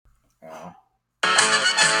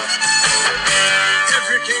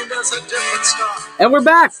And we're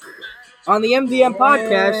back on the MDM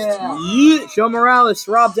podcast. Joe Morales,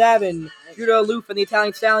 Rob Davin, Judah Aloof, and the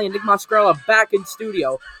Italian Stallion, Nick Mascarella back in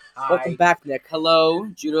studio. Welcome back, Nick. Hello,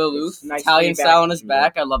 Judah Aloof. Nice Italian Stallion is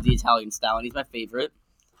back. I love the Italian Stallion. He's my favorite.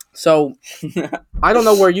 So, I don't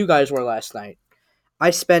know where you guys were last night.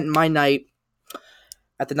 I spent my night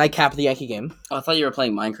at the nightcap of the Yankee game. Oh, I thought you were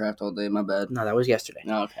playing Minecraft all day. My bad. No, that was yesterday.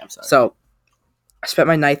 Oh, okay, I'm sorry. So, I spent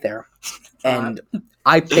my night there, and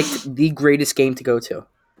I picked the greatest game to go to.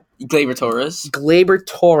 Gleyber Torres. Gleyber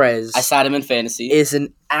Torres. I sat him in fantasy. Is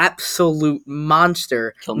an absolute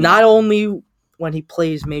monster. Kill me. Not only when he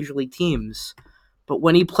plays major league teams, but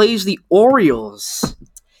when he plays the Orioles,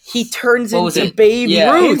 he turns into Babe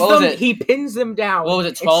Ruth. He pins them down. What was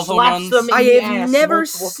it, 12 home runs? I have never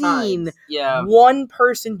seen one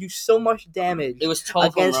person do so much damage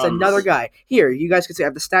against another guy. Here, you guys can see I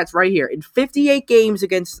have the stats right here. In 58 games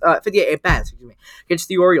against 58 at-bats, against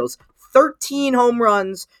the Orioles, 13 home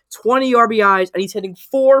runs, 20 RBIs, and he's hitting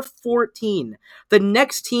 .414. The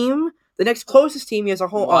next closest team he has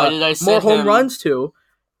more home runs to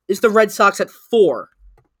is the Red Sox at 4.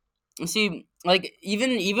 You see, like,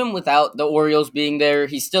 even without the Orioles being there,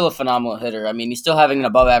 he's still a phenomenal hitter. I mean, he's still having an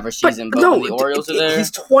above-average season, but when the Orioles are there...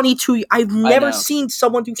 He's 22. I've never seen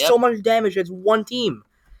someone do so much damage against one team.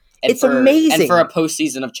 It's amazing. And for a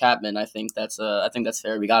postseason of Chapman, I think that's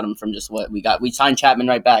fair. We got him from just what we got. We signed Chapman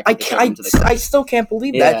right back. I still can't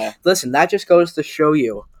believe that. Listen, that just goes to show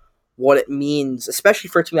you what it means, especially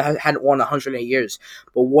for a team that hadn't won 108 years,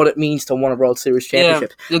 but what it means to win a World Series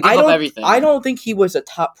championship. You'll give up everything. I don't think he was a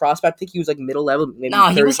top prospect. I think he was like middle level, maybe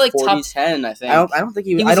 30s, he was like 40s. top 10, I think. I don't think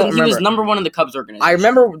he was. I don't remember. He was number 1 in the Cubs organization. I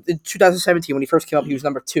remember in 2017 when he first came up, he was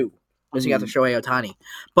number 2, missing out to Shohei Ohtani.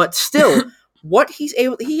 But still,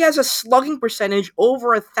 he has a slugging percentage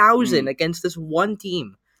over 1,000 against this one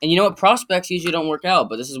team. And you know what? Prospects usually don't work out,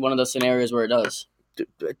 but this is one of those scenarios where it does.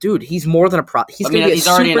 Dude, he's more than a pro. He's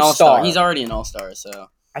already an all-star. He's already an all-star, so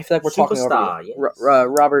I feel like we're talking over you.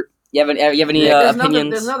 Robert. You have any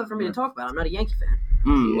opinions? There's nothing for me to talk about. I'm not a Yankee fan.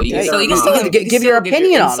 You can still give your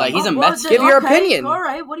opinion on him. He's a Mets. Give your opinion. All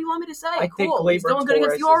right, what do you want me to say? I think he's doing good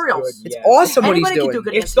against the Orioles. It's awesome what he's doing.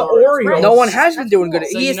 It's the Orioles. No one has been doing good.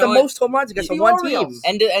 He has the most home runs against the one team.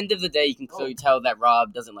 End of the day, you can clearly tell that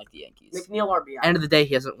Rob doesn't like the Yankees. McNeil RBI. End of the day,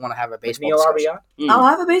 he doesn't want to have a baseball discussion. I'll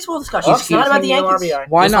have a baseball discussion. It's not about the Yankees.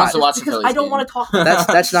 Why not? Because I don't want to talk about them.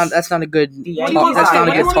 That's not a good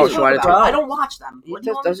talk show attitude. I don't watch them.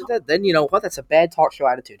 Then you know what? That's a bad talk show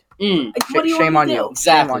attitude. Shame on you.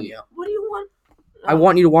 Exactly. What do you want? I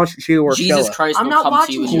want you to watch Gio Urshela. Jesus Christ, I'm not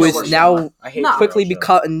watching who is now quickly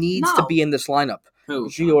needs to be in this lineup. Who?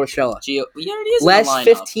 Gio Urshela. He already is last in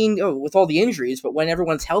the lineup. 15 with all the injuries, but when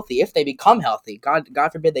everyone's healthy, if they become healthy, God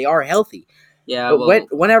forbid they are healthy. Yeah, but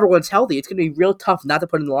when everyone's healthy, it's going to be real tough not to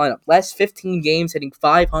put in the lineup. Last 15 games, hitting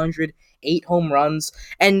 500, 8 home runs,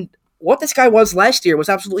 and what this guy was last year was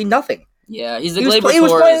absolutely nothing. Yeah, he was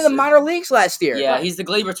playing in the minor leagues last year. Yeah, he's the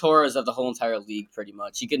Gleyber Torres of the whole entire league, pretty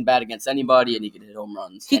much. He can bat against anybody, and he can hit home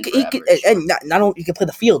runs. He can play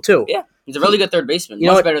the field too. Yeah, he's a really good third baseman.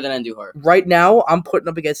 Much better than Andujar. Right now, I'm putting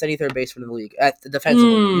up against any third baseman in the league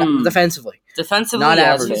defensively. Defensively, not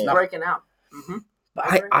average. He's breaking out. Mm-hmm.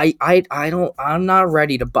 I'm not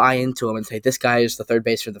ready to buy into him and say this guy is the third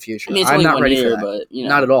base for the future. I mean, I'm not ready for that. But,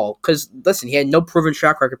 not at all. Because listen, he had no proven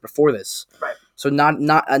track record before this. Right. So not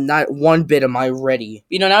one bit am I ready.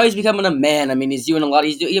 Now he's becoming a man. I mean, he's doing a lot.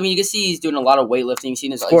 You can see he's doing a lot of weightlifting. You've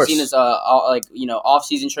seen his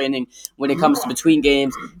off-season training when it comes to between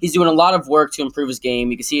games. He's doing a lot of work to improve his game.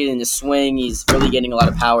 You can see it in his swing. He's really getting a lot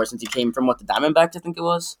of power since he came from the Diamondbacks, I think it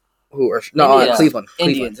was. Cleveland.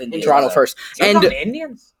 Indians. Toronto first. And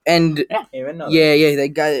Indians. And they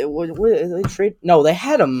got what they trade. No, they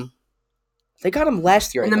had him. They got him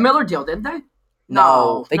last year in the Miller deal, didn't they?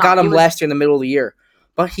 No, they got him last year in the middle of the year.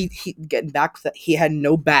 But he getting back to that, he had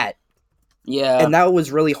no bat. Yeah. And that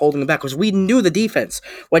was really holding him back because we knew the defense.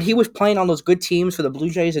 When he was playing on those good teams for the Blue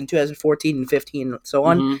Jays in 2014 and 15 and so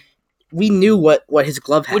on, we knew what his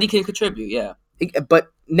glove had. What he can contribute, yeah.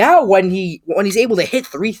 But now when he's able to hit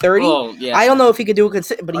 330, I don't know if he could do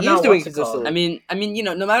it but he is doing it consistently. I mean,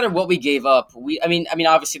 no matter what we gave up,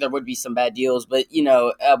 obviously there would be some bad deals, but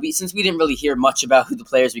since we didn't really hear much about who the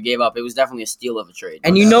players we gave up, it was definitely a steal of a trade.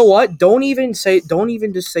 And you know what? Don't even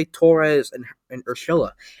just say Torres and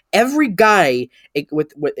Urshela. Every guy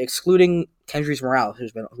with excluding Kendrys Morales,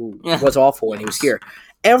 who was awful when he was here.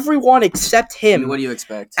 Everyone except him. What do you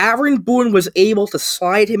expect? Aaron Boone was able to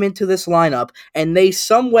slide him into this lineup, and they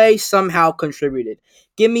somehow contributed.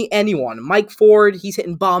 Give me anyone. Mike Ford, he's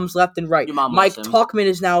hitting bombs left and right. Mike Tuchman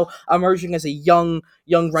is now emerging as a young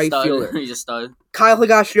right fielder. He's a stud. Kyle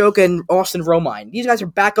Higashioka and Austin Romine. These guys are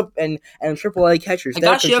backup and AAA catchers.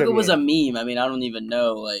 Higashioka was a meme. I mean, I don't even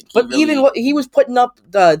know. Like, but he was putting up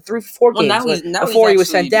the 3-4 games before he was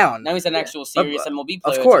sent down. Now he's an actual serious MLB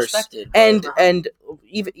player. Of course, respected, and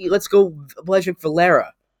even let's go Blesic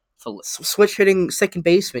Valera. Switch hitting second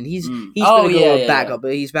baseman. He's been a good backup,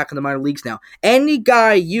 but he's back in the minor leagues now. Any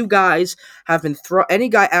guy you guys have been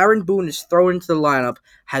Aaron Boone is thrown into the lineup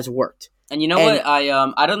has worked. And you know what?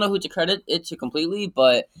 I don't know who to credit it to completely,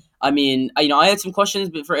 but I mean, I had some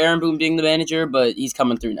questions for Aaron Boone being the manager, but he's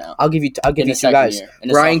coming through now. I'll give you two guys: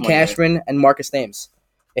 Brian Cashman and Marcus Thames.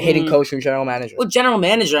 A hitting coach and general manager. Well, general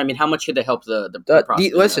manager, I mean, how much could they help the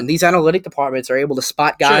process? Listen, these analytic departments are able to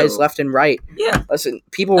spot guys left and right. Yeah. Listen,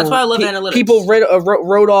 people. That's why I love analytics. People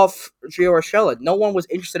wrote off Gio Urshela. No one was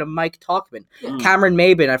interested in Mike Talkman. Cameron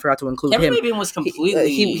Maben, I forgot to include him. Cameron Maben was completely.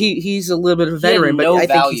 He's a little bit of a veteran, but I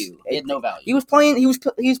think he had no value. He was playing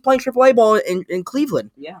AAA ball in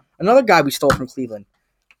Cleveland. Yeah. Another guy we stole from Cleveland.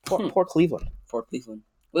 Poor Cleveland. Poor Cleveland.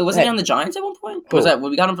 Wait, wasn't he on the Giants at one point? Was that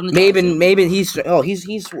we got him from the Giants? Maybe he's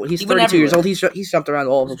 32 years old. He's jumped around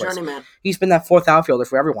all over the place. Journeyman. He's been that fourth outfielder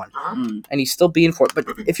for everyone, and he's still being fourth. But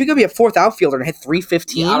if you're gonna be a fourth outfielder and hit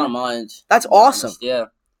 315, I don't mind. That's awesome. Yeah.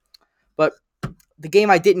 But the game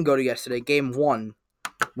I didn't go to yesterday, game 1,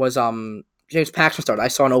 was James Paxton started. I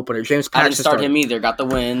saw an opener. James Paxton I didn't start him either. Got the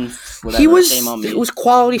win. It was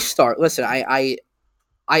quality start. Listen, I'm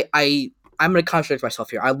going to contradict myself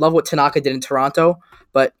here. I love what Tanaka did in Toronto,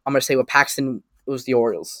 but I'm going to say what Paxton was the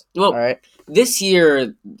Orioles. Well, all right? This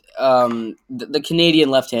year, the Canadian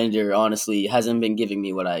left-hander, honestly, hasn't been giving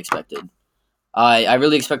me what I expected. I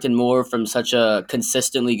really expected more from such a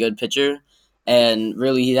consistently good pitcher, and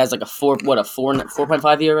really he has like a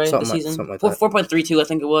 4.5 ERA this season? Something like that. 4.32, I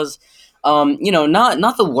think it was.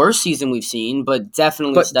 Not the worst season we've seen, but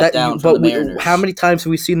definitely step down from the Mariners. How many times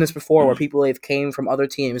have we seen this before where people have came from other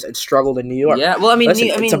teams and struggled in New York? Yeah, well, I mean,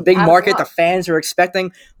 it's a big market. The fans are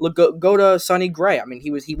expecting. Look, go to Sonny Gray. I mean,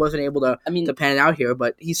 he wasn't able to pan out here,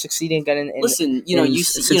 but he's succeeding again in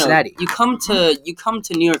Cincinnati. You come to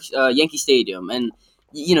New York Yankee Stadium, and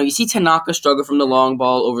you see Tanaka struggle from the long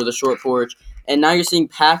ball over the short porch. And now you're seeing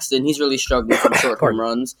Paxton; he's really struggling from short home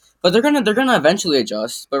runs. But they're gonna eventually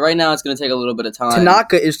adjust. But right now, it's gonna take a little bit of time.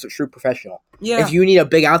 Tanaka is the true professional. Yeah. If you need a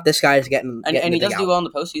big out, this guy is getting. And he does do well in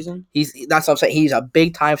the postseason. That's what I'm saying. He's a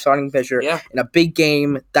big time starting pitcher. Yeah. In a big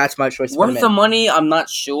game, that's my choice. Worth the money, I'm not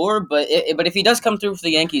sure, but if he does come through for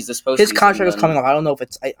the Yankees this postseason, his contract is coming up. I don't know if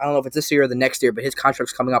it's this year or the next year, but his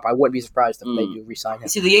contract's coming up. I wouldn't be surprised if they do re-sign him.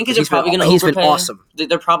 See, the Yankees are probably going to overpay. He's been awesome.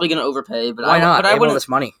 They're probably going to overpay, but why not? But I wouldn't. This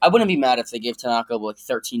money. I wouldn't be mad if they gave Tanaka like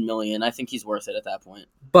 $13 million. I think he's worth it at that point.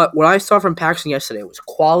 But what I saw from Paxton yesterday was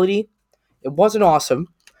quality. It wasn't awesome.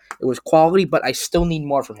 It was quality, but I still need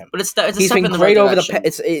more from him. But it's a he's step been in the great right over direction.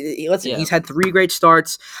 He's had 3 great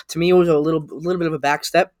starts. To me, it was a little bit of a back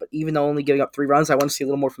step. But even though only giving up 3 runs, I want to see a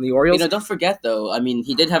little more from the Orioles. Don't forget though. I mean,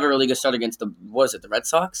 he did have a really good start against the Red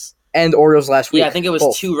Sox and the Orioles last week. Yeah, I think it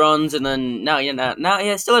was 2 runs, and then now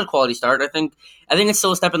still had a quality start. I think it's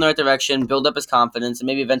still a step in the right direction. Build up his confidence, and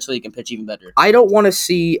maybe eventually he can pitch even better. I don't want to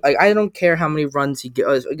see. I don't care how many runs he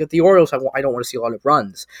gets. The Orioles, I don't want to see a lot of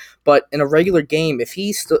runs. But in a regular game, if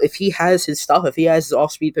he has his stuff, if he has his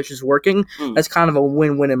off-speed pitches working, that's kind of a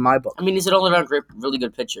win-win in my book. I mean, he's an all-around great, really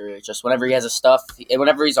good pitcher. It's just whenever he has his stuff,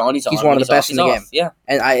 whenever he's on, he's on. He's one of the best in the game. Yeah.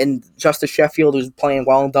 And Justice Sheffield, who's playing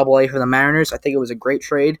well in Double-A for the Mariners, I think it was a great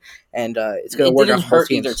trade, and it's going to work out for both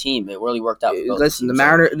teams. It didn't hurt either team. It really worked out. Listen, the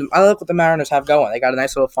Mariners. I like what the Mariners have going. They got a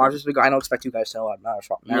nice little farm system. I don't expect you guys to know a lot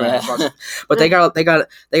of Mariners, but they got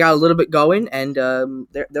a little bit going, and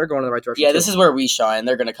they're going in the right direction. Yeah, this is where we shine.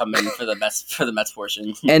 They're going to come in for the Mets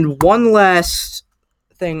portion. And one last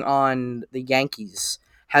thing on the Yankees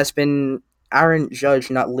has been Aaron Judge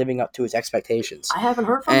not living up to his expectations. I haven't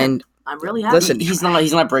heard from him. I'm really happy. Listen, he's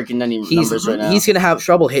not breaking any numbers right now. He's going to have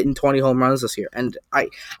trouble hitting 20 home runs this year, and I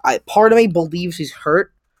part of me believes he's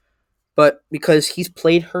hurt. But because he's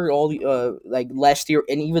played hurt all the last year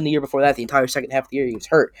and even the year before that, the entire second half of the year he was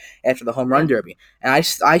hurt after the home run derby, and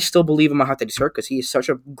I still believe him on how that he's hurt because he is such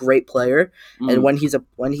a great player, and when he's an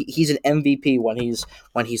MVP when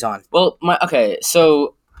he's on. Well,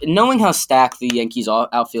 so knowing how stacked the Yankees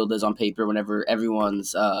outfield is on paper, whenever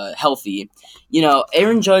everyone's healthy,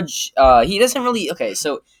 Aaron Judge he doesn't really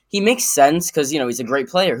so. He makes sense because, he's a great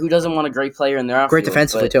player. Who doesn't want a great player in their outfield? Great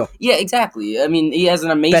defensively, too. Yeah, exactly. I mean, he has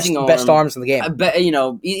an amazing arm. Best arms in the game.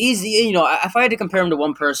 He's if I had to compare him to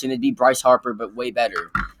one person, it'd be Bryce Harper, but way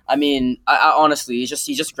better. I mean, I honestly, he's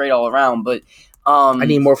just great all around. But I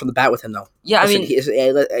need more from the bat with him, though. Yeah,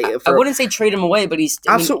 Listen, I wouldn't say trade him away, but he's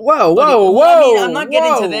absolutely. Whoa! I'm not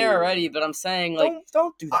getting to there already, but I'm saying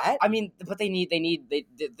don't do that. But they need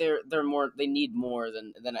more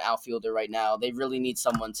than an outfielder right now. They really need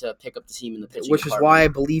someone to pick up the team in the pitching which department. Is why I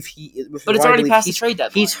believe But it's already past the trade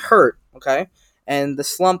deadline. He's hurt, okay, and the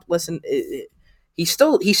slump. Listen. He's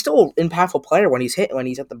still an impactful player when he's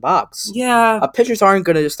at the box. Yeah. Pitchers aren't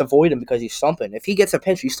going to just avoid him because he's slumping. If he gets a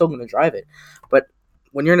pinch, he's still going to drive it. But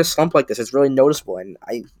when you're in a slump like this, it's really noticeable. And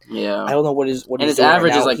I don't know what his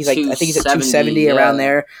average is I think he's at 270 around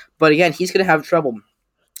there. But again, he's going to have trouble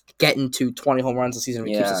getting to 20 home runs a season if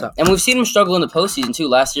he keeps this up. And we've seen him struggle in the postseason too.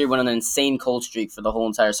 Last year, went on an insane cold streak for the whole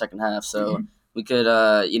entire second half. So. We could,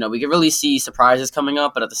 we could really see surprises coming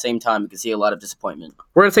up, but at the same time, we could see a lot of disappointment.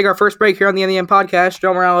 We're going to take our first break here on the NDM podcast.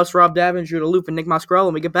 Joe Morales, Rob Davin, Judah Loop, and Nick Mascarello.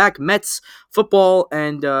 When we get back, Mets, football,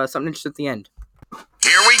 and something interesting at the end.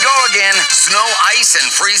 Here we go again. Snow, ice, and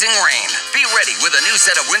freezing rain. Be ready with a new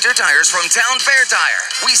set of winter tires from Town Fair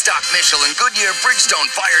Tire. We stock Michelin, Goodyear, Bridgestone,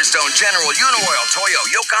 Firestone, General, Uniroyal, Toyo,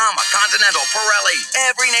 Yokohama, Continental, Pirelli.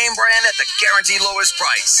 Every name brand at the guaranteed lowest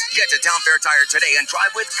price. Get to Town Fair Tire today and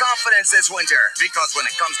drive with confidence this winter. Because when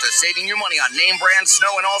it comes to saving your money on name brand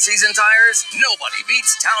snow and all-season tires, nobody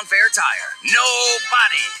beats Town Fair Tire.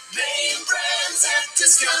 Nobody. Name brands at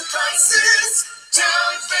discount prices.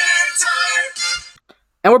 Town Fair Tire.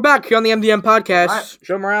 And we're back here on the MDM podcast. Right.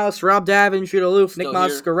 Joe Morales, Rob Davin, Judah Aloof, Nick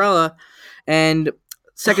Mascarella. And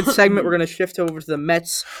second segment, we're going to shift over to the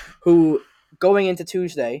Mets, who going into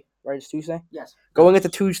Tuesday, right? It's Tuesday? Yes. Going into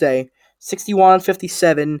Tuesday,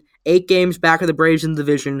 61-57, 8 games back of the Braves in the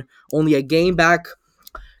division, only a game back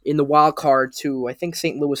in the wild card to, I think,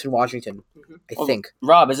 St. Louis and Washington. I think.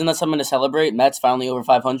 Rob, isn't that something to celebrate? Mets finally over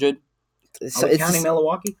 500? Are we counting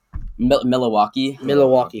Milwaukee? Milwaukee.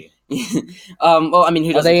 Well, I mean,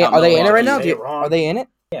 who doesn't count Are they in it right now? Are they in it?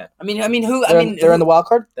 Yeah. I mean, who? They're in the wild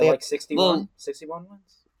card. They're like 61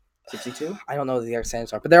 wins. 62. I don't know what the exact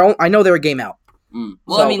standings are, but I know they're a game out.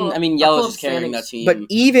 Well, so, I mean, Yellow's just carrying that team. But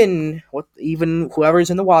even whoever's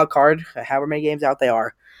in the wild card, however many games out they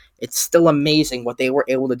are, it's still amazing what they were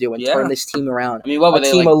able to do and turn this team around. I mean, what were a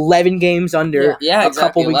team 11 games under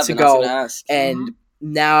couple weeks ago, and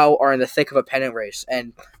now are in the thick of a pennant race.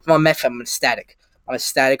 And I'm a Met fan. I'm ecstatic. I'm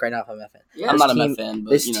ecstatic right now if I'm a Met fan. Yeah, I'm not a Met fan,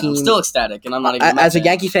 but I'm still ecstatic, and I'm not even a Met as a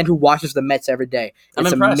Yankee fan who watches the Mets every day.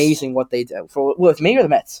 It's amazing what they do. With me or the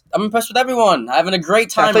Mets? I'm impressed with everyone. I'm having a great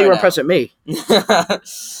time. I thought you were impressed with me. But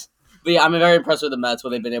yeah, I'm very impressed with the Mets, what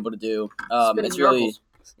they've been able to do. It's really,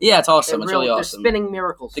 it's awesome. It's really awesome. They're spinning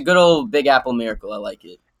miracles. The good old Big Apple miracle. I like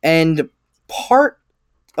it. And part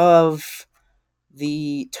of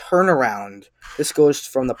the turnaround, this goes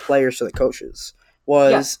from the players to the coaches,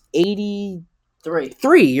 was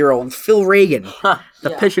 83-year-old Phil Reagan, the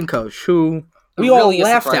pitching coach, who we all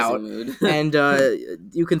laughed out. And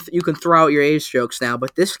you can throw out your age jokes now,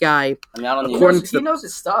 but this guy, he knows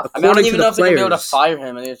his stuff. I don't even know if they're going to be able to fire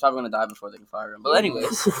him, and he's probably going to die before they can fire him. But anyways.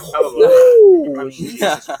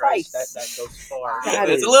 Jesus Christ. That goes far.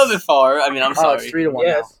 It's a little bit far. I mean, I'm sorry. It's 3-1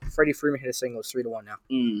 now. Freddie Freeman hit a single. It's 3-1 now.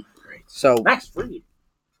 Great. So Max Fried.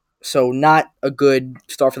 So not a good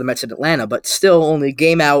start for the Mets in Atlanta, but still only a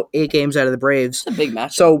game out, 8 games out of the Braves. It's a big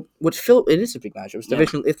match. So it is a big match. It was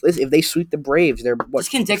division. If they sweep the Braves, they're this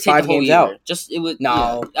can dictate 5 the whole games year.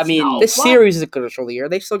 out. I mean, this series is a good control of the year.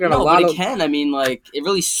 They still got a lot of. I mean, like it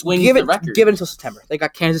really swings the record. Give it until September. They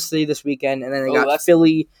got Kansas City this weekend, and then they got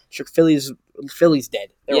Philly. Philly's dead.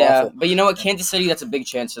 They're awful. But you know what? Kansas City, that's a big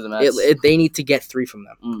chance for the Mets. They need to get 3 from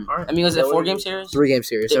them. Right. I mean, was it a 4-game series? 3-game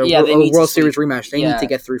series. They need World Series rematch. They need to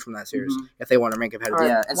get 3 from that series if they want to remain competitive.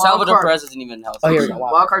 Yeah, and Salvador Perez isn't even healthy. Oh, here we go.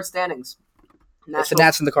 Wild card standings. It's the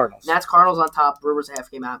Nats and the Cardinals. Nats Cardinals on top. Brewers a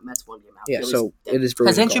half game out. Mets 1 game out. Yeah, so it is. Brewers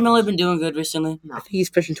Has Andrew Miller been doing good recently? No. I think he's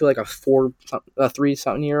pitching to like a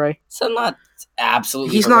 3-something ERA. So not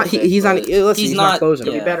absolutely. He's not closing.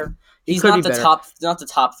 He'll be better. He's not the top. Not the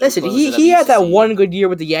top. Listen, he had that one good year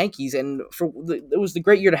with the Yankees, and it was the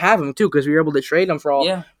great year to have him too because we were able to trade him for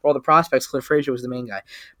all the prospects. Clint Frazier was the main guy,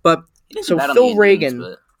 but so Phil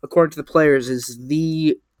Reagan, according to the players, is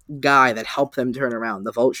the guy that helped them turn around.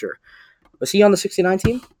 The vulture. Was he on the '69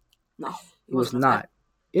 team? No, he was not.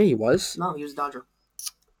 Yeah, he was. No, he was a Dodger.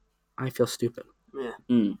 I feel stupid.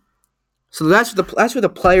 Yeah. So that's what the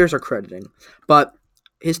players are crediting, but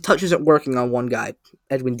his touch isn't working on one guy,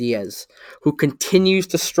 Edwin Diaz, who continues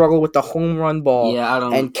to struggle with the home run ball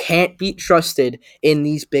and can't be trusted in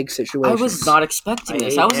these big situations. I was not expecting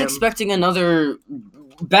this. I was expecting another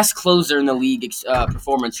best closer in the league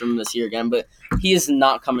performance from this year again, but he is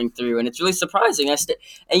not coming through, and it's really surprising.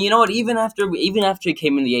 And you know what? Even after he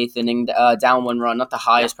came in the 8th inning, down 1 run, not the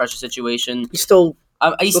highest pressure situation, He still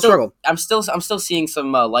struggled. I'm still seeing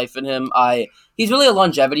some life in him. He's really a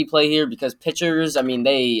longevity play here because pitchers,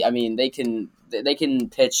 they can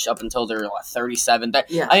pitch up until they're 37.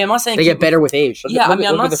 I'm not saying they get better with age. I'm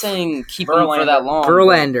not saying keep them for that long.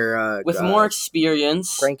 Verlander, with more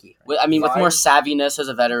experience, Frankie. with more savviness as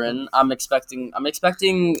a veteran, I'm expecting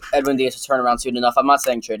Edwin Diaz to turn around soon enough. I'm not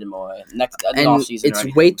saying trade him away next offseason. It's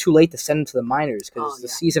way too late to send him to the minors because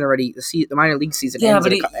the minor league season ends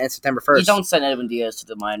on September 1st. You don't send Edwin Diaz to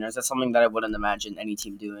the minors. That's something that I wouldn't imagine any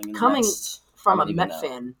team doing. Coming from a Met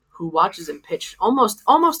fan who watches him pitch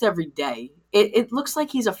almost every day, it looks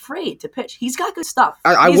like he's afraid to pitch. He's got good stuff.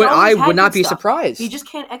 I would not be surprised. He just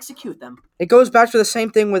can't execute them. It goes back to the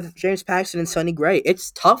same thing with James Paxton and Sonny Gray.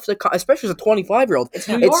 It's tough to, especially as a 25-year-old. It's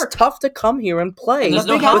New York. It's tough to come here and play and with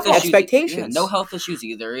no health expectations. Yeah, no health issues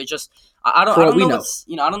either. It just I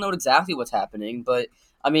don't know exactly what's happening, but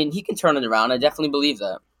he can turn it around. I definitely believe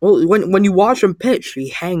that. Well, when you watch him pitch, he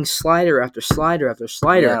hangs slider after slider after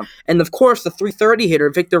slider, and of course the 330 hitter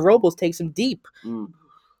Victor Robles takes him deep.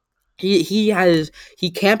 He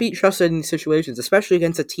can't be trusted in these situations, especially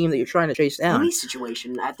against a team that you're trying to chase down. Any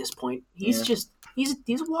situation at this point, he's a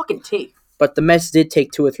walking tape. But the Mets did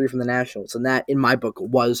take 2 or 3 from the Nationals, and that, in my book,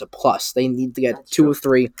 was a plus. They need to get 2 or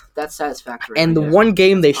 3. That's satisfactory. And the one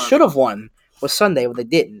game they should have won was Sunday, but they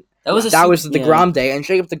didn't. That was the DeGrom day, and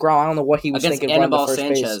Jacob DeGrom, I don't know what he was thinking running the first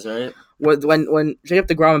Sanchez, base. Right? When Jacob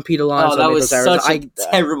DeGrom and Pete Alonso that made was those errors, such a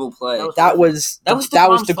terrible play. That was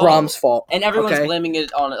DeGrom's fault. And everyone's blaming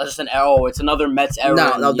it on just an error. It's another Mets error.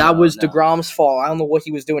 No, that was DeGrom's fault. I don't know what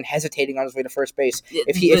he was doing, hesitating on his way to first base.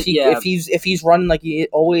 If he's running like he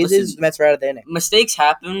always is, the Mets are out of the inning. Mistakes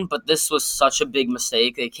happen, but this was such a big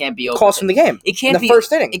mistake. It can't be overstated. Cost him the game. It can't be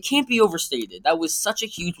first inning. It can't be overstated. That was such a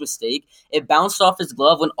huge mistake. It bounced off his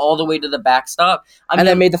glove, went all the way to the backstop, and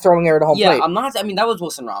then made the throwing error to home plate. That was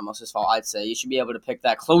Wilson Ramos' fault. I'd say you should be able to pick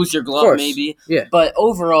that. Close your glove, maybe. Yeah. But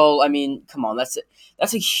overall, come on, that's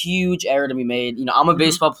a huge error to be made. I'm a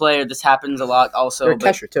baseball player. This happens a lot also. You're a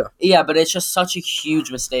catcher too. Yeah, but it's just such a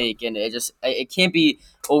huge mistake, and it can't be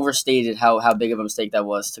overstated how big of a mistake that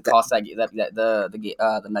was to cost the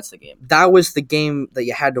Mets the game. That was the game that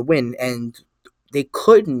you had to win, and they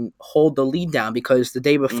couldn't hold the lead down because the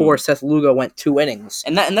day before Seth Lugo went 2 innings,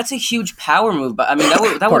 and that's a huge power move. But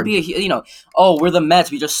that would be we're the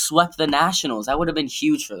Mets, we just swept the Nationals. That would have been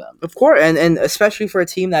huge for them, of course, and especially for a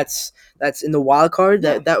team that's in the wild card.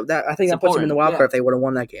 That I think that puts them in the wild card if they would have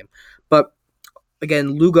won that game. But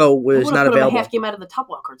again, Lugo was not available. A half game out of the top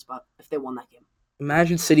wild card spot if they won that game.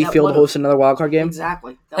 Imagine Citi Field host another wild card game.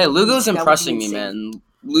 Exactly. Lugo's impressing me, man.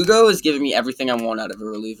 Lugo is giving me everything I want out of a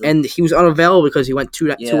reliever. And he was unavailable because he went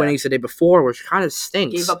 2 innings the day before, which kind of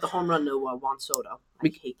stinks. Gave up the home run to Juan Soto.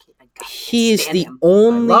 He is the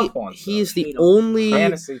only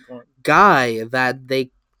guy that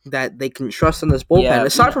they can trust in this bullpen.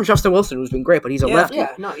 Aside from Justin Wilson, who's been great, but he's a lefty.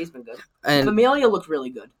 Yeah, no, he's been good. And Familia looked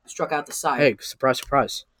really good. Struck out the side. Hey,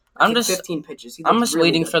 surprise. I'm just 15 pitches. I'm just really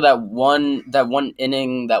waiting for that one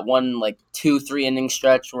inning, that one 2-3 inning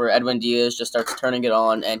stretch where Edwin Diaz just starts turning it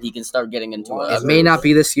on and he can start getting into it. It may not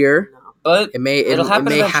be this year, but it may have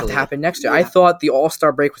to happen next year. Yeah. I thought the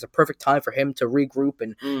All-Star break was a perfect time for him to regroup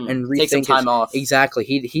and rethink. Take some time off. Exactly.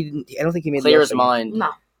 He I don't think he made clear the his mind. No.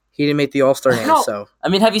 He didn't make the All-Star game, so.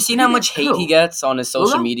 Have you seen how much hate he gets on his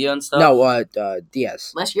social media and stuff? No,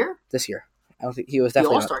 Diaz. Last year? This year. I don't think he was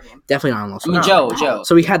definitely not on All-Star. Joe.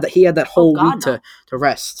 So he had that whole week to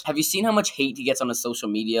rest. Have you seen how much hate he gets on his social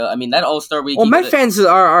media? That All-Star week. Well, Met fans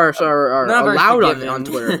are allowed on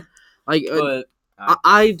Twitter.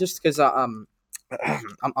 I just because I'm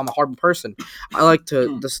a horrible person. I like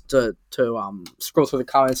to scroll through the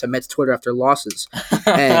comments on Mets Twitter after losses,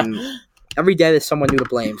 and every day there's someone new to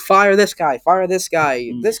blame. Fire this guy. Fire this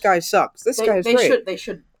guy. This guy sucks. This guy's great. They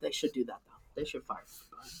should do that though. They should fire.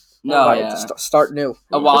 Start new.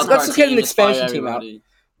 Let's get an expansion team out.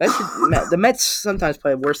 The Mets sometimes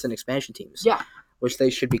play worse than expansion teams. Yeah, which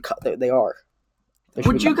they should be. They are.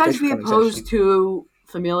 Would you guys be opposed to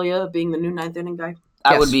Familia being the new 9th inning guy?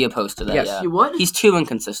 I would be opposed to that. Yes. Yeah. You would? He's too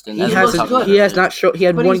inconsistent. He has not shown. He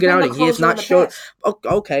had one good outing. He has not shown.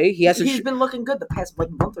 Okay, he's been looking good the past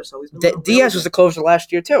month or so. Diaz was the closer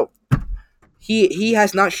last year too. He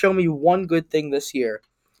has not shown me one good thing this year.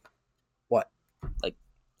 What?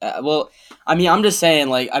 I'm just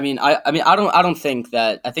saying, I don't think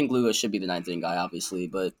that. I think Lewis should be the 9th inning guy, obviously,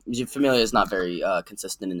 but Familia is not very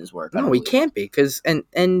consistent in his work. No, he can't be, because and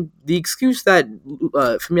the excuse that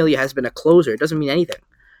Familia has been a closer doesn't mean anything.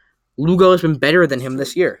 Lugo has been better than him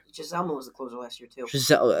this year. Giselman was the closer last year too.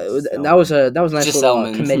 That was a nice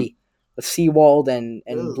little committee with Seawald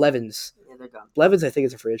and Blevins. Yeah, they're gone. Blevins, I think,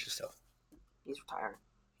 is a free agent still. He's retiring.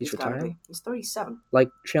 He's retiring? He's 37. Like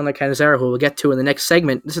Chandler Canizaro, who we'll get to in the next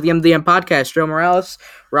segment. This is the MDM Podcast. Joe Morales,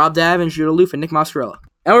 Rob Davin, Judah Loof, and Nick Mascarella.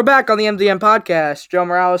 And we're back on the MDM Podcast. Joe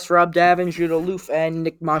Morales, Rob Davin, Judah Loof, and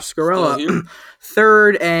Nick Mascarella.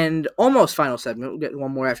 Third and almost final segment, we'll get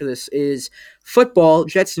one more after this, is football.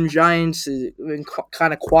 Jets and Giants have been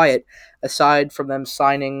kind of quiet, aside from them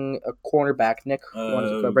signing a cornerback. Nick, you want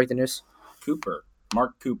to break the news?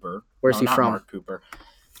 Mark Cooper. Where's he from? Mark Cooper.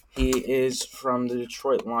 He is from the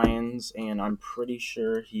Detroit Lions, and I'm pretty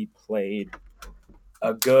sure he played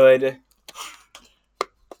a good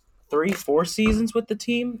 3-4 seasons with the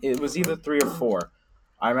team. It was either 3 or 4.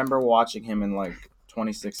 I remember watching him in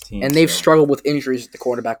 2016. And they've struggled with injuries at the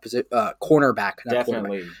cornerback position. Cornerback, not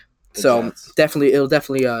definitely. So Jets. it'll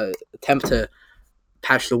definitely attempt to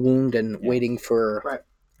patch the wound and waiting for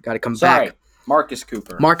got to come back. Marcus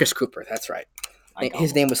Cooper. Marcus Cooper, that's right.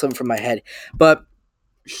 His name was slipping from my head, but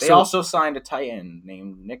they also signed a tight end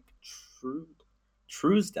named Nick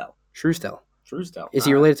Truesdell. Is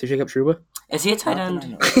he related to Jacob Trouba? Is he a tight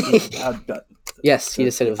end? Yes, he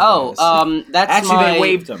just said it was. That's actually they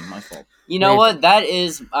waived him. My fault. You know what? That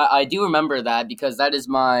is, I do remember that because that is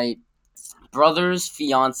my brother's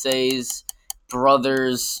fiance's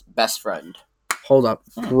brother's best friend. Hold up,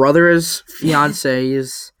 brother's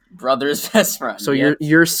fiance's brother's best friend. So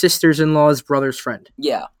your sister's-in-law's brother's friend.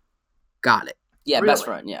 Yeah. Got it. Yeah, really? Best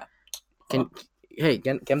friend. Yeah. Get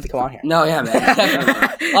him to come on here. No, yeah,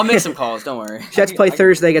 man. I'll make some calls. Don't worry. Jets play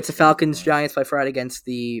Thursday against the Falcons. Giants play Friday against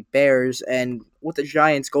the Bears. And with the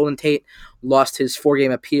Giants, Golden Tate lost his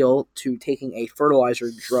 4-game appeal to taking a fertilizer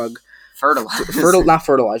drug. Not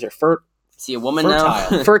fertilizer. Is he a woman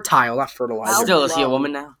now? Fertile, not fertilizer. Still, is he a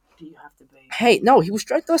woman now? Do you have to be? Hey, no, he was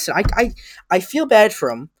trying. Listen, I feel bad for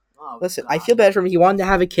him. Oh, listen, God. I feel bad for him. He wanted to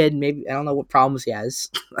have a kid. Maybe I don't know what problems he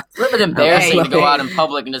has. It's a little bit embarrassing to go out in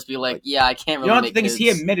public and just be like, "Yeah, I can't really." The thing is, he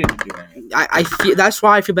admitted to doing it. I feel that's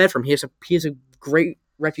why I feel bad for him. He has a great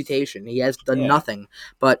reputation. He has done nothing.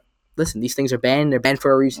 But listen, these things are banned. They're banned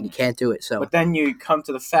for a reason. You can't do it. So, but then you come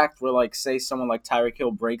to the fact where, say, someone like Tyreek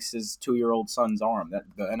Hill breaks his 2-year-old son's arm. That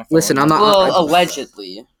the NFL. Listen, I'm not. Well,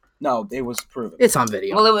 allegedly. No, it was proven. It's on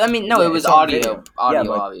video. Well, it was audio,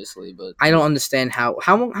 obviously. But I don't understand how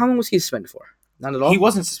long was he suspended for? Not at all. He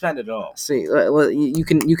wasn't suspended at all. See, you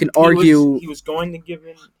can argue he was going to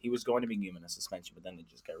be given a suspension, but then they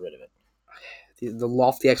just got rid of it. The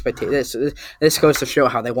lofty expectation. This goes to show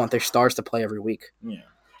how they want their stars to play every week. Yeah.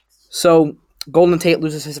 So Golden Tate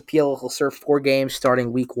loses his appeal. He'll serve 4 games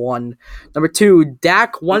starting week 1. Number 2,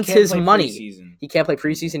 Dak wants his money. Preseason. He can't play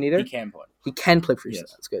preseason either. He can play. He can play preseason.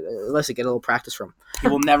 Yes. That's good. Unless he get a little practice from him. He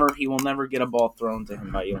will never get a ball thrown to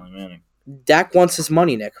him by Eli Manning. Dak wants his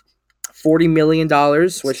money, Nick. $40 million,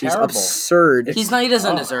 which is absurd. He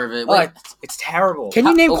doesn't deserve it. It's terrible. Can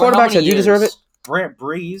you name quarterbacks that do deserve it?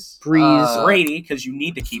 Breeze, Brady, because you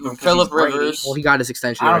need to keep him. Phillip Rivers. Well, he got his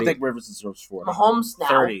extension. I don't think Rivers deserves 40. Mahomes now.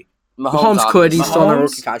 30. Mahomes could. He's still on a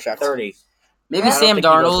rookie contract. 30. Maybe Sam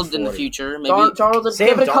Darnold in the future. Maybe Darnold.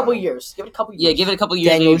 Give it a couple years. Yeah, give it a couple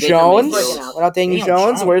years. Daniel Jones. What about Daniel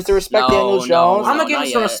Jones? Where's the respect, Daniel Jones? I'm not giving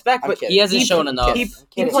some respect, but he hasn't shown enough. Hey,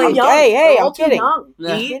 I'm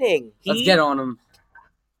kidding. Let's get on him.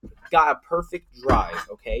 Got a perfect drive,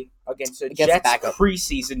 okay, against Jets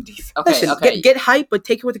preseason defense. Okay. Get hype, but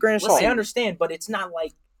take it with a grain of salt. I understand, but it's not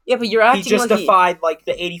like. Yeah, but you're acting he justified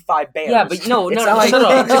the 85 Bears. Yeah, but no, shut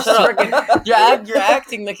up. You're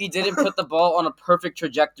acting like he didn't put the ball on a perfect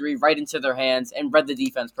trajectory right into their hands and read the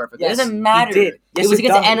defense perfectly. Yes, it doesn't matter. He did. Yes, it was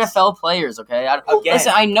against NFL players, okay?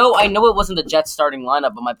 Listen, I know it wasn't the Jets starting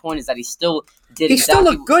lineup, but my point is that he still did exactly. He still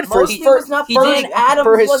looked good for his first.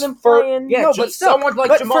 Adams wasn't playing. Yeah, no, but someone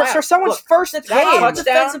like Jamal. For someone's first game,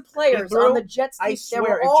 defensive players on the Jets. I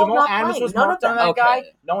swear, if Jamal Adams was marked on that guy,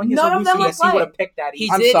 knowing his elusiveness, he would have picked that.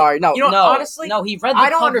 I'm sorry, no. Honestly, no, he read the I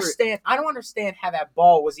don't understand how that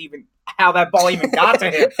ball even got to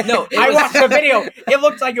him. No, I watched the video. It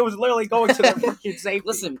looked like it was literally going to the freaking safety.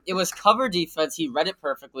 Listen, it was cover defense. He read it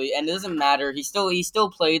perfectly, and it doesn't matter. He still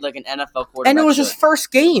played like an NFL quarterback. And it was his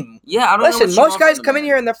first game. Yeah, I don't know. Listen, most guys come in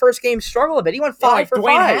here in their first game struggle a bit. He went 5 for 5.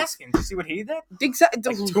 Dwayne Haskins. You see what he did? Exactly.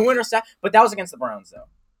 2 interceptions, but that was against the Browns, though.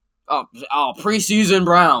 Oh, preseason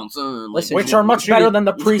Browns. Listen, which are much better than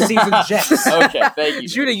the preseason Jets. Okay, thank you.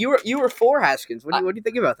 Judah, you were for Haskins. What do you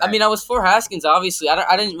think about that? I mean, I was for Haskins, obviously.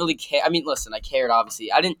 I didn't really care. I mean, listen, I cared, obviously.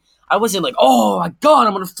 I wasn't like, oh my God,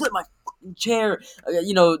 I'm gonna flip my chair.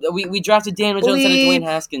 We drafted Daniel Jones instead of Dwayne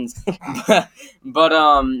Haskins. but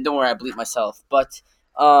don't worry, I bleep myself. But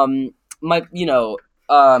I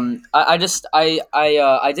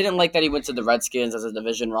didn't like that he went to the Redskins as a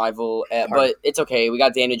division rival, but it's okay. We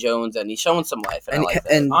got Daniel Jones, and he's showing some life, and I like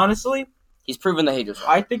that. And honestly, he's proven the haters.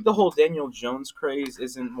 I think the whole Daniel Jones craze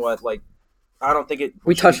isn't what I don't think it.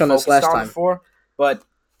 We touched on this last time before, but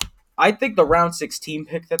I think the round 16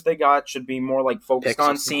 pick that they got should be more focused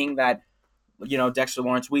on seeing that. Dexter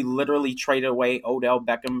Lawrence. We literally traded away Odell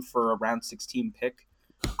Beckham for a round 16 pick.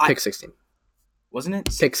 Pick 16. Wasn't it?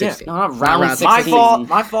 Pick 16. Yeah. No, not round 16.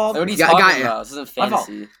 My fault. What are you talking about? This isn't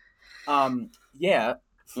fantasy. Yeah,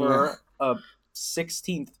 for a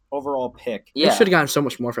 16th overall pick. Yeah. They should have gotten so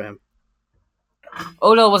much more for him.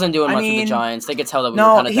 Odell wasn't doing much for the Giants. They could tell that we were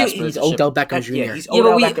kind of desperate. He's Odell Beckham Jr. Yeah, he's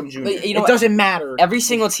Odell Beckham Jr. It doesn't matter. Every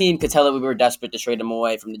single team could tell that we were desperate to trade him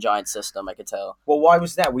away from the Giants system. I could tell. Well, why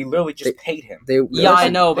was that? We literally just paid him. I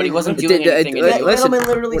know, but he wasn't doing anything.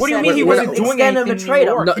 What do you mean he wasn't doing anything?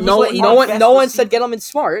 No one said Gettleman's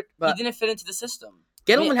smart. But he didn't fit into the system.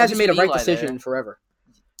 Gettleman hasn't made a right decision in forever.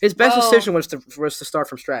 His best decision was to start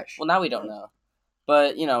from scratch. Well, now we don't know.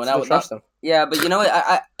 But now trust him. Yeah, but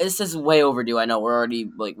what? This is way overdue. I know we're already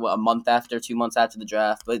a month after, 2 months after the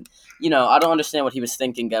draft. But I don't understand what he was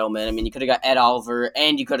thinking, Gettleman. I mean, you could have got Ed Oliver,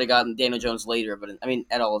 and you could have gotten Daniel Jones later. But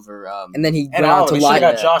Ed Oliver. And then he went on to lie.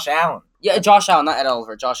 Got Josh Allen. Yeah, Josh Allen, not Ed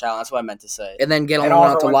Oliver. Josh Allen. That's what I meant to say. And then Gettleman went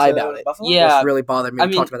on to lie about it. Buffalo? Yeah, which really bothered me.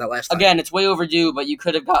 We talked about that last time. Again, it's way overdue. But you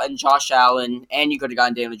could have gotten Josh Allen, and you could have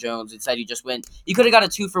gotten Daniel Jones. Instead, you just went. You could have got a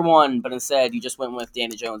 2-for-1, but instead you just went with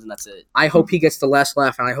Daniel Jones, and that's it. I hope he gets the last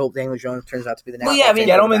laugh, and I hope Daniel Jones turns out to be the next. Well, yeah,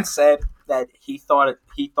 Gettleman said that he thought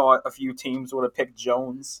a few teams would have picked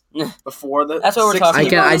Jones before the. That's what we're talking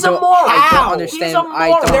about. I don't understand. I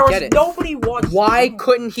don't get it. Nobody watched. Why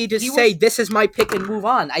couldn't he just say this is my pick and move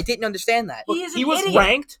on? I didn't understand that. He was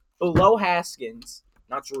ranked below Haskins,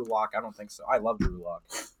 not Drew Lock. I don't think so. I love Drew Lock.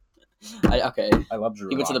 I love Drew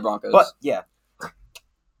Lock. He went to the Broncos. But yeah,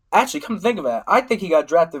 actually, come to think of it, I think he got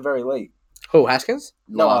drafted very late. Who, Haskins?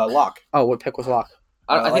 No, Lock. Oh, what pick was Lock?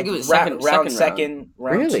 I think it was round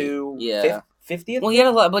really? 2, yeah. 50th. Well, he had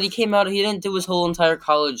a lot, but he came out. He didn't do his whole entire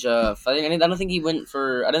college. I don't think he went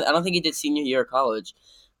for. I don't think he did senior year of college,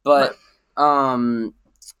 but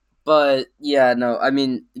But yeah, no. I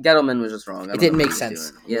mean, Gettleman was just wrong. It didn't make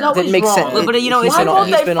sense. Yeah, it didn't make sense. But why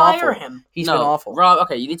won't they fire him? He's been awful. Rob,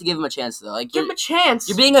 okay, you need to give him a chance though. Give him a chance.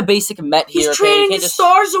 You're being a basic Met here. He's trading the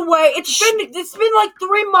stars away. It's been like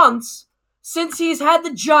 3 months since he's had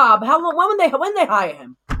the job. When they hire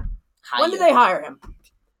him? When did they hire him?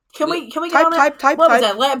 Can we get on that? What was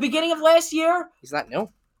that? Beginning of last year? He's not new.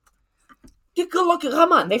 Look,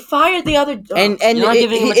 come on! They fired the other, and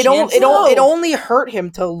it only hurt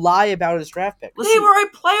him to lie about his draft pick. They were a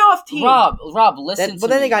playoff team. Rob, listen. But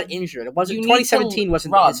then they got injured. It wasn't 2017.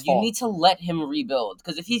 Wasn't his fault. You need to let him rebuild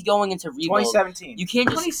because if he's going into rebuild, 2017, you can't.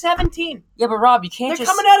 2017. Yeah, but Rob, you can't. They're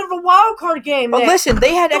coming out of a wild card game. But listen,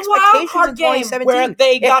 they had expectations in 2017 where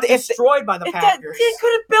they got destroyed by the Packers. They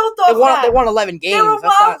could have built off that. They won 11 games. They were a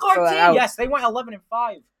wild card team. Yes, they went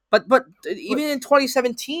 11-5. But even in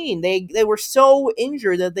 2017, they were so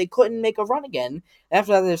injured that they couldn't make a run again.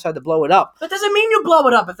 After that, they decided to blow it up. That doesn't mean you blow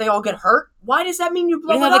it up if they all get hurt. Why does that mean you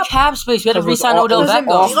blow it up? You have the cap space. You had to re-sign Odell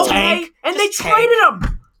Beckham. Okay, and they traded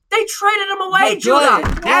him. They traded him away, Judah.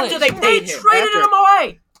 After they paid him. They traded him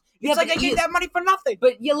away. It's like they gave that money for nothing.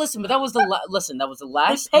 But yeah, listen. But that was the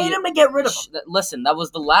last. They paid him to get rid of him. Listen, that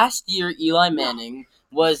was the last year Eli Manning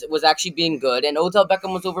was actually being good, and Odell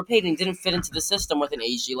Beckham was overpaid and didn't fit into the system with an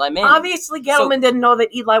aged Eli Manning. Obviously, Gettleman didn't know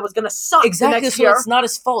that Eli was going to suck exactly, the next year. It's not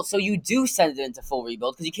his fault. So you do send it into full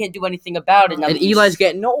rebuild because you can't do anything about it. Now and Eli's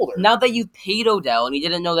getting older. Now that you paid Odell, and he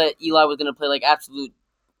didn't know that Eli was going to play like absolute.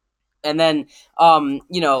 And then,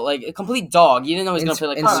 like a complete dog. You didn't know he was going to play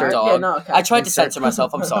like a dog. Yeah, no, okay. I tried to censor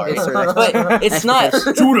myself. I'm sorry, but it's not.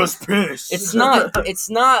 Judah's pissed. It's not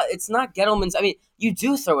Gettleman's. I mean, you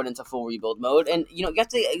do throw it into full rebuild mode, and you have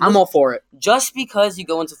to. I'm all for it. Just because you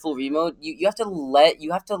go into full rebuild, you have to let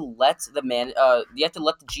the man. You have to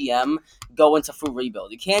let the GM go into full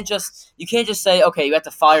rebuild. You can't just say, okay, you have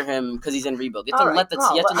to fire him because he's in rebuild. You have to let the.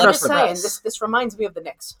 You have to let I'm just saying. This reminds me of the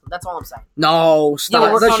Knicks. That's all I'm saying. No,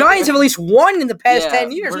 stop. Yeah, the Giants have at least won in the past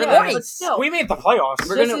 10 years. We made the playoffs.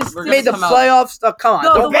 We made the playoffs. Come on.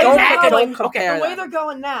 No, don't compare the way they're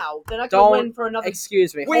going now, they're not going to win for another.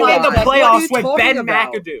 Excuse me. We made the playoffs with Ben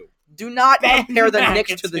McAdoo. Do not compare the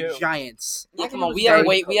Knicks to the Giants. Yeah, come on. We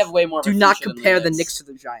have way more. Do not compare the Knicks to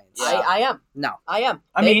the Giants. Yeah. I am. No, I am.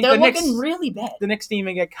 I mean, they're the looking Knicks, really bad. The Knicks didn't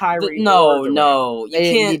even get Kyrie. No, you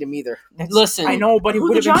can't need him either. Listen, I know, but it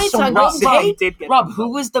would have been so much. Rob,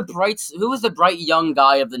 who was the bright young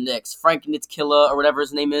guy of the Knicks? Frank Nitkila or whatever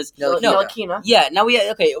his name is. Ntilikina. Yeah. Now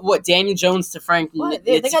what? Daniel Jones to Frank.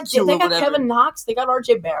 They got Kevin Knox. They got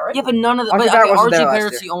R.J. Barrett. Yeah, but none of the. R.J.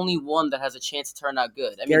 Barrett's the only one that has a chance to turn out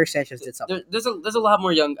good. I mean, Gary Sanchez did something. There's a lot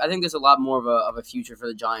more young. I think there's a lot more of a future for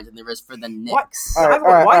the Giants than there is for the Knicks.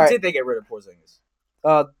 Why did they get rid of Porzingis?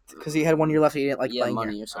 Because he had 1 year left. He didn't like playing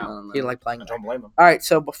money here. or something. He didn't like playing. I don't blame him. All right,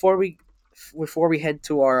 so before we head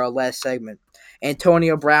to our last segment,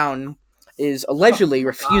 Antonio Brown is allegedly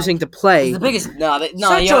refusing to play. He's the biggest.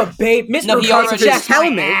 Such a babe. Mr. He already his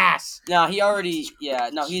helmet. No, he already. Yeah,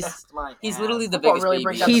 no, he's literally the biggest.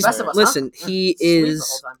 Listen. He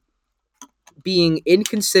is being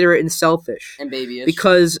inconsiderate and selfish and babyish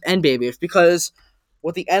because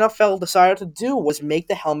what the NFL decided to do was make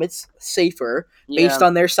the helmets safer based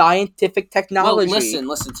on their scientific technology. Well,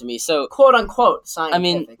 listen to me. So, quote unquote scientific. I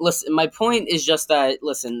mean, listen. My point is just that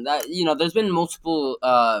there's been multiple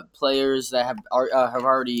players that have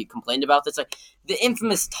already complained about this. Like the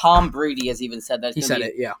infamous Tom Brady has even said that. He's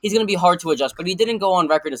going to be hard to adjust, but he didn't go on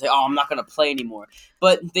record and say, "Oh, I'm not going to play anymore."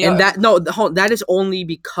 But that is only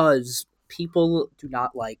because people do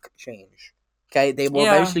not like change. Okay, they will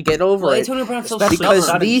eventually get over it because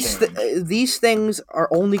these things are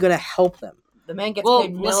only going to help them. The man gets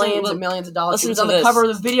paid millions and millions of dollars. He was on the cover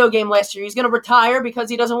of the video game last year. He's going to retire because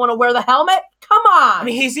he doesn't want to wear the helmet? Come on! I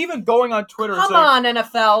mean, he's even going on Twitter. Come on,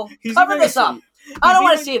 NFL. Cover this up. I don't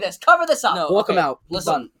want to see this. Cover this up. No, walk him out.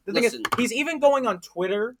 Listen. The thing is, he's even going on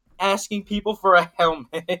Twitter asking people for a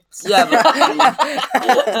helmet. Yeah,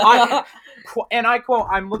 and I quote,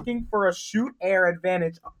 "I'm looking for a Shoot Air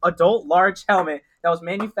Advantage adult large helmet that was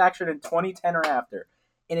manufactured in 2010 or after.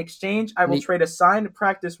 In exchange, I will trade a signed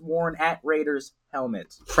practice worn at Raiders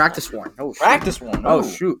helmet." Practice worn. Oh, practice worn. Oh,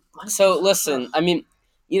 shoot. So listen, I mean,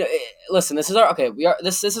 listen. This is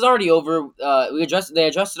this is already over. They addressed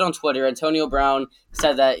it on Twitter. Antonio Brown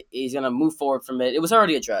said that he's gonna move forward from it. It was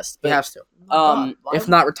already addressed. But, he has to. If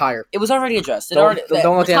not, retire. It was already addressed. Don't let the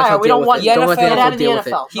NFL deal with it. Don't let the NFL deal with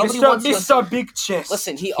it. Mr. Big Chest.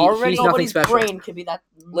 Listen, he's nothing special. Brain could be that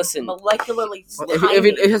molecularly if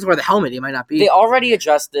he has to wear the helmet, he might not be. They already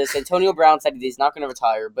addressed this. Antonio Brown said he's not going to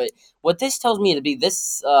retire. But what this tells me to be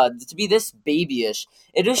this babyish,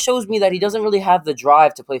 it just shows me that he doesn't really have the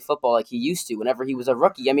drive to play football like he used to whenever he was a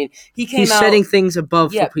rookie. I mean, he's setting things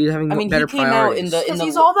above. Yeah, he's having better priorities.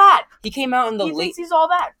 He's all that. He came out in the he's all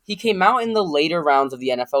that. He came out in the later rounds of the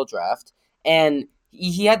NFL draft, and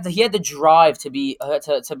he had the drive to be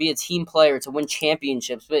a team player, to win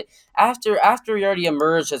championships. But after he already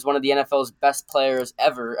emerged as one of the NFL's best players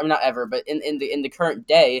ever, I mean not ever, but in the current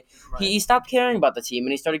day, he stopped caring about the team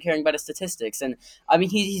and he started caring about his statistics. And I mean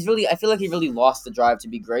he's really, I feel like he really lost the drive to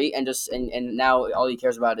be great, and now all he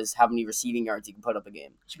cares about is how many receiving yards he can put up a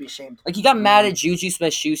game. Should be ashamed. Like he got mad at Juju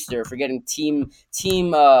Smith-Schuster for getting team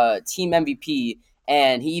MVP.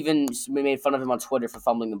 And he even made fun of him on Twitter for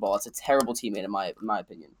fumbling the ball. It's a terrible teammate, in my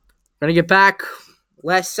opinion. We're going to get back.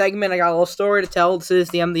 Last segment, I got a little story to tell. This is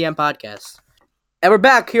the MDM Podcast. And we're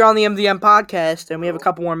back here on the MDM Podcast, and we have a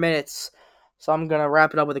couple more minutes. So I'm going to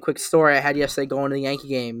wrap it up with a quick story I had yesterday going to the Yankee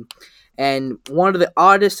game. And one of the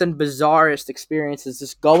oddest and bizarrest experiences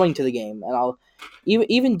just going to the game. And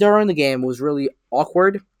even during the game was really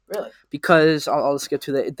awkward. Really? Because, I'll skip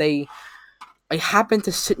to I happened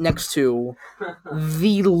to sit next to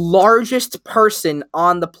the largest person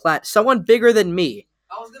on the planet, someone bigger than me.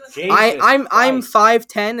 I was gonna say, I'm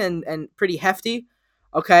 5'10" and pretty hefty.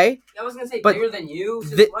 Okay. I was gonna say bigger than you.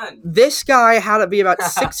 When? This guy had to be about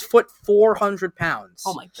 6 foot 400 pounds.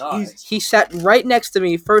 Oh my god! He sat right next to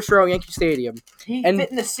me, first row, Yankee Stadium. He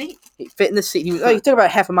fit in the seat. He fit in the seat. He took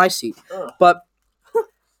about half of my seat. Ugh. But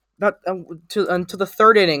not until the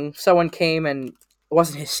third inning, someone came and it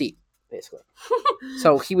wasn't his seat. Basically.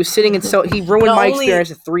 So he was sitting and so he ruined my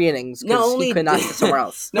experience in 3 innings because he could not sit somewhere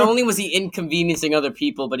else. Not only was he inconveniencing other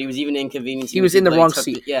people, but he was even inconveniencing. He was in the wrong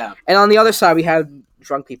seat. Yeah. And on the other side, we had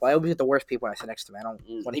drunk people. I always get the worst people when I sit next to him. I don't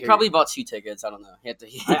want to He probably bought 2 tickets. I don't know.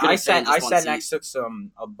 I sat next to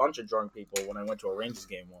a bunch of drunk people when I went to a Rangers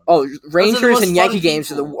game once. Oh, Rangers and Yankee games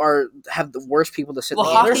have the worst people to sit.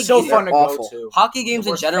 Well, they're so fun to go to. Hockey games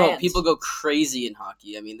in general, people go crazy in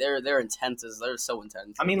hockey. I mean, they're intense. They're so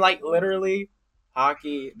intense. I mean, like literally,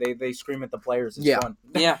 hockey, they scream at the players. It's fun.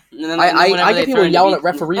 Yeah. I get people yelling at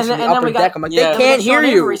referees from the upper deck. I'm like, they can't hear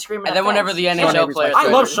you. And then whenever the NHL players... I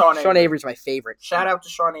love Sean Avery. Sean Avery's my favorite. Shout out to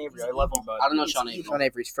Sean Avery. I love him, bud. I don't know Sean Avery. Sean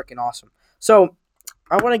Avery's freaking awesome. So,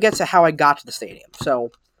 I want to get to how I got to the stadium.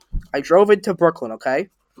 So, I drove into Brooklyn, okay?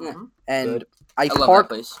 Yeah. And Good. I love parked.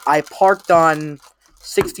 that place. I parked on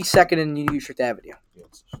 62nd and New District Avenue.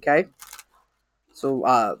 Okay. So,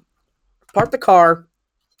 parked the car,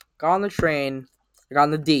 got on the train, got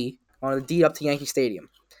on the D up to Yankee Stadium.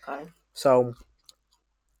 Okay. So,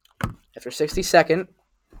 after 62nd,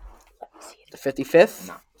 the 55th,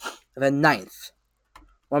 and then 9th.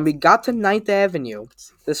 When we got to 9th Avenue,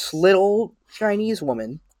 this little Chinese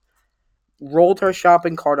woman rolled her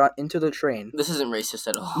shopping cart into the train. This isn't racist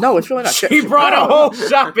at all. No, it's really not. She brought a whole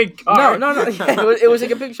shopping cart. No. Yeah, it was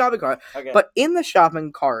like a big shopping cart. Okay. But in the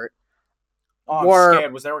shopping cart I'm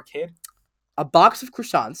scared. Was there a kid? A box of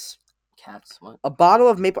croissants, Cats, what? a bottle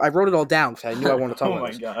of maple... I wrote it all down because I knew I wanted to talk about Oh,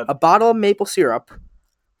 this. my God. A bottle of maple syrup,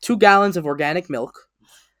 2 gallons of organic milk,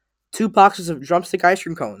 2 boxes of drumstick ice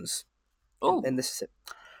cream cones. Oh. And this is it.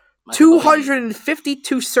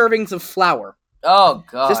 252 servings of flour. Oh,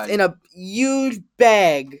 God. Just in a huge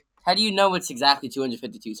bag. How do you know it's exactly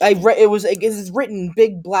 252? It's written in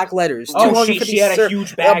big black letters. Oh, she had a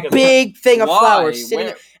huge bag of big thing of Why? flour sitting,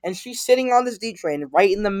 Where? and she's sitting on this D train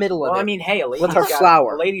right in the middle of it. Well, I mean, hey, a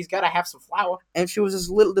flour. lady's got to have some flour. And she was this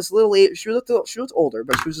little lady. She looked older,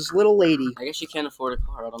 but she was this little lady. I guess she can't afford a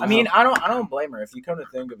car. I mean, I don't blame her. If you come to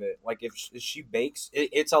think of it, like if she bakes,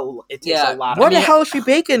 it takes a lot. What the hell is she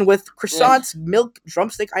baking with croissants, milk,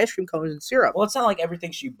 drumstick ice cream cones, and syrup? Well, it's not like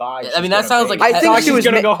everything she buys. I mean, that sounds bake. like I think she was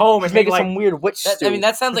gonna go home and making make some weird witch stew. I mean,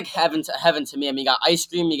 that sounds like heaven to me. I mean, you got ice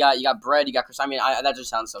cream, you got bread, you got croissant. I mean, that just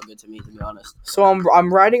sounds so good to me, to be honest. So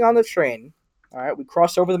I'm riding on the train. All right, we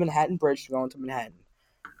cross over the Manhattan Bridge to go into Manhattan.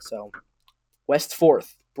 So, West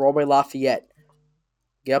 4th, Broadway Lafayette.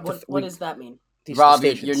 Get up. What does that mean? Rob,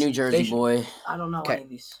 you're New Jersey boy. I don't know any of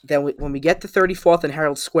these. Then when we get to 34th and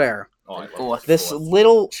Herald Square, this Fourth.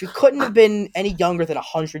 little, she couldn't have been any younger than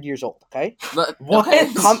 100 years old, okay? But,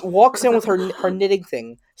 What? Walks in with her knitting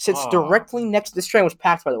thing, sits directly next to, this train was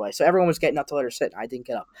packed, by the way, so everyone was getting up to let her sit. I didn't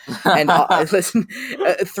get up. And listen, 3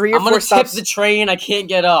 or 4 I'm gonna stops. tip the train. I can't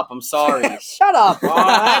get up. I'm sorry. Shut up.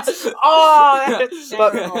 That's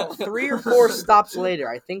But 3 or 4 stops later,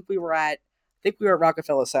 I think we were at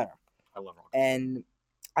Rockefeller Center. I love her. And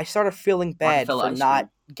I started feeling bad Rockefeller for ice not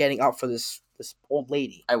getting up for this old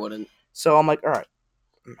lady. I wouldn't. So I'm like, all right,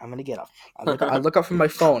 I'm gonna get up. I look up from my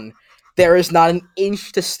phone. There is not an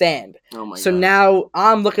inch to stand. Oh my So God. now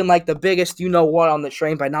I'm looking like the biggest you know what on the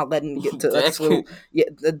train by not letting get to this little,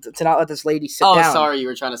 to not let this lady sit down. Oh, sorry, you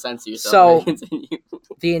were trying to censor yourself. So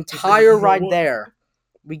the entire ride there,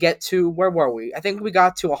 we get to, where were we? I think we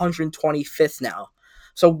got to 125th now.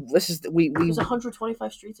 So this is There's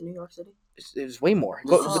 125 streets in New York City. It was way more.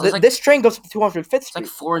 This Train goes to 205th Street. It's like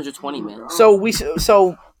 420, man.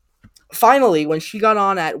 So finally, when she got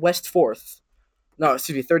on at West 4th,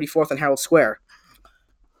 34th and Herald Square,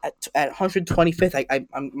 at 125th,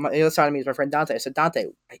 I'm the other side of me is my friend Dante. I said, Dante,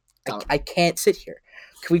 I can't sit here.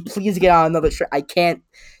 Can we please get on another train? I can't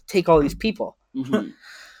take all these people. Mm-hmm.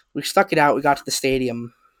 We stuck it out. We got to the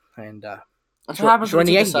stadium, and That's what happens when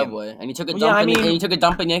you join took the the Yankee subway and you took a dump. And you took a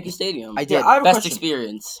dump in Yankee Stadium. I did. I have a Best question.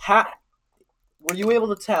 experience. Were you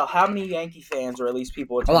able to tell how many Yankee fans, or at least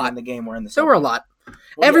people attending the game, were in the There subway? were a lot.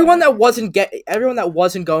 Well, everyone that wasn't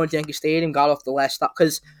going to Yankee Stadium got off the last stop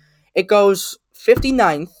because it goes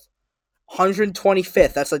 59th,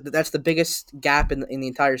 125th. That's the biggest gap in the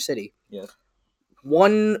entire city. Yeah.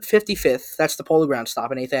 155th. That's the Polo Ground stop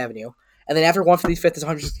on 8th Avenue, and then after 155th is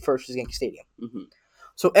 161st, which is Yankee Stadium. Mm-hmm.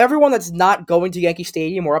 So everyone that's not going to Yankee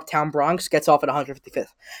Stadium or Uptown Bronx gets off at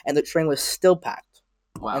 155th, and the train was still packed.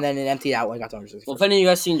 Wow. And then it emptied out when it got to 161st. Well, if any of you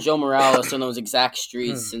guys seen Joe Morales on those exact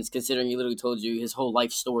streets, since considering he literally told you his whole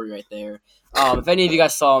life story right there, if any of you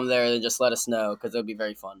guys saw him there, then just let us know because it would be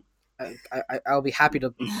very fun. I'll be happy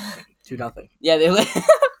to do nothing. Yeah, they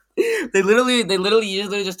literally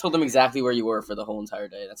just told them exactly where you were for the whole entire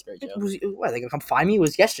day. That's great, Joe. What, they gonna come find me? It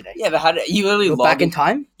was yesterday. Yeah, but how did you literally Go back in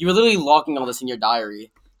time? You were literally logging all this in your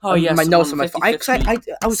diary. Oh yeah, my notes on my phone. I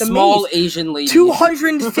was small amazed. Asian lady.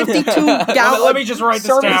 252 gallons. Let me just write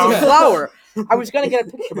this down. Of flour. I was gonna get a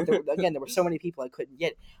picture, but there were so many people I couldn't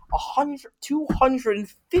get.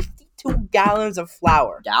 252 gallons of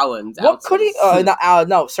flour. Gallons. What could he?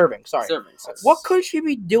 No, serving. Sorry. Servings. What could she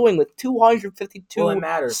be doing with 252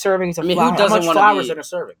 servings of flour? Who doesn't How much want flour to is in a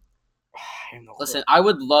serving? Listen, I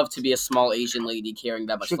would love to be a small Asian lady carrying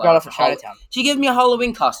that much She flour. got off of Chinatown. She gave me a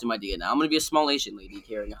Halloween costume idea now. I'm going to be a small Asian lady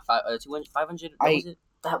carrying 500, what was it?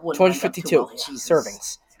 That wouldn't 252 well,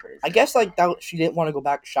 servings. I guess like that, she didn't want to go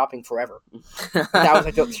back shopping forever. That was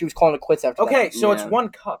like she was calling it quits after that. Okay, so it's 1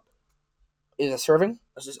 cup. Is a serving?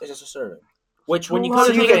 It's just a serving. Which when you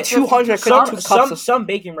so you get 200 cups. Some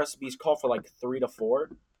baking recipes call for like 3 to 4.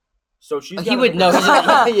 So he would know.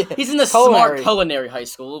 He's in the smart culinary high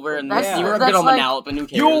school. Where you were good on the now, but who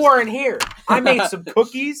cares? You weren't here. I made some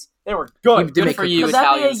cookies. They were good. Good for you,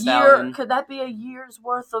 Italian stallion. Could that be a year's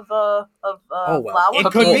worth of flour?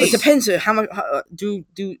 It could be. It depends. How much do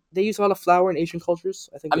they use a lot of flour in Asian cultures?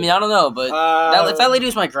 I mean, I don't know, but if that lady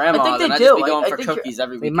was my grandma, then I'd just be going for cookies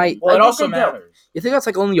every week. Well, it also matters. You think that's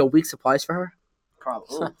like only a week's supplies for her?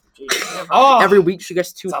 Probably. Every week she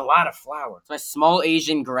gets 2. It's a lot of flour. It's my small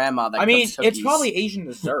Asian grandma that cooks cookies. It's probably Asian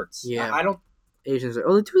desserts. Yeah. I don't. Asians.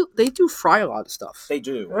 They do fry a lot of stuff. They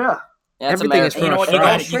do. Yeah. Everything is from you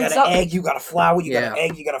got an egg, you got a flour, you got an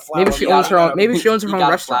egg, you got a flour. Maybe she owns her own. Maybe she owns her own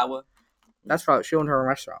restaurant. Flour. That's probably she owns her own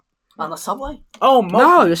restaurant. On the subway? Oh, Moki.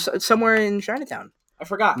 No, it's somewhere in Chinatown. I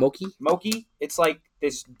forgot. Moki. It's like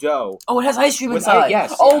this dough. Oh, it has ice cream inside.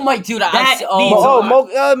 Yes. Oh my dude,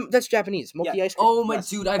 that's Japanese. Moki ice cream. Oh my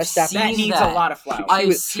dude, I've seen that. Needs a lot of flour.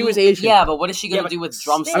 She was Asian. Yeah, but what is she gonna do with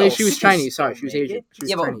drumsticks? I mean, she was Chinese. Sorry, she was Asian.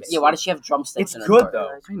 Why does she have drumsticks? It's good though.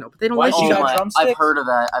 I know, but they don't like each other. I've heard of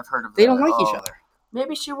that. They don't like each other.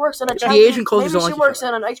 Maybe she works in a the Asian cultures don't like each other. Maybe she works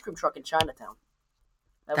in an ice cream truck in Chinatown.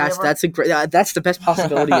 That's the best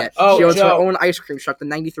possibility yet. She owns her own ice cream truck, the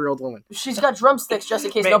 93-year-old woman. She's got drumsticks just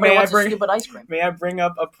in case nobody wants a stupid ice cream. May I bring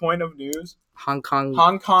up a point of news? Hong Kong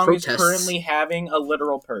is currently having a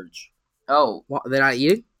literal purge. Oh. What, they're not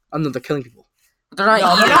eating? Oh, no, they're killing people. They're not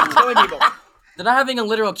eating. They're not killing people. They're not having a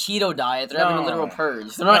literal keto diet. They're having a literal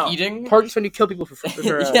purge. They're not eating. Purge is when you kill people for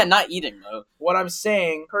yeah, not eating though. What I'm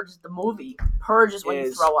saying, purge is the movie. Purge is when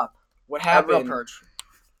you throw up. What happened? Purge.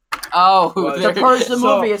 Oh, the Purge the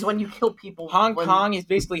movie is when you kill people. Hong Kong is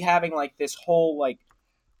basically having like this whole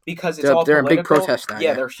because it's all they're political. In big protests now.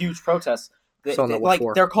 Yeah, they're huge protests.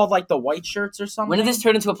 They're called like the white shirts or something. When did this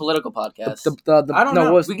turn into a political podcast? I don't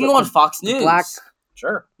know. We can go on Fox News. Black.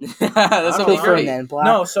 Sure. That's what we're doing.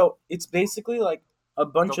 No, so it's basically like a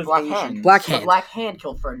bunch of Asians. Black Hand. The Black Hand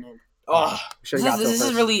killed Ferdinand. Oh, this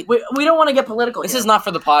is really. We don't want to get political. This is not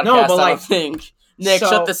for the podcast. No, but I don't think. Nick,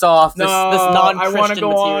 shut this off. This non-Christian I want to go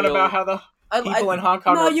material. on about how the people in Hong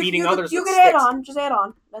Kong are beating others. You can add on. Just add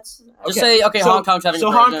on. Just say Hong Kong's having.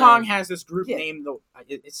 So Hong Kong has this group named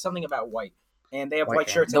it's something about white, and they have white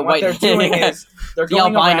shirts. And what they're doing is they're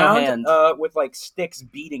going around with like sticks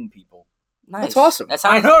beating people. Nice. That's awesome.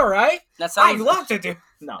 I know, right? I'd love to do.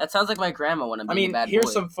 No, that sounds like my grandma when I'm being a bad boy.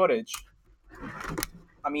 Here's some footage.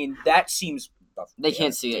 I mean, that seems. They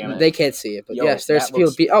can't see it. They can't see it, but yes, there's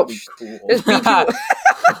people beat. Oh, cool. There's people.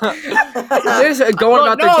 There's going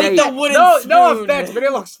about their day. No offense, but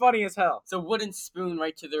it looks funny as hell. It's a wooden spoon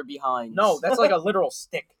right to their behind. No, that's like a literal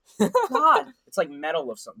stick. God, it's like metal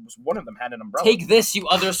of something. One of them had an umbrella. Take this, you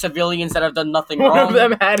other civilians that have done nothing wrong. One of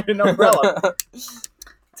them had an umbrella.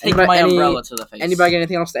 Take my umbrella to the face. Anybody got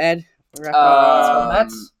anything else to add?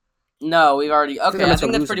 No, we've already. Okay, I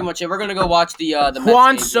think that's pretty much it. We're gonna go watch the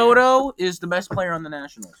Juan Soto is the best player on the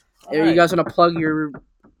Nationals. You guys want to plug your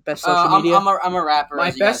best social media? I'm a rapper. My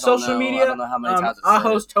best social media. I don't know how many times I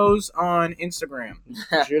host Toes on Instagram.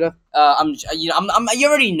 Judah? You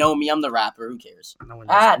already know me. I'm the rapper. Who cares? No one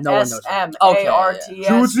knows.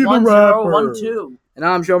 SMARTS1012. And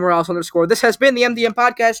I'm Joe Morales _. This has been the MDM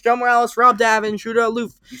podcast. Joe Morales, Rob Davin, Judah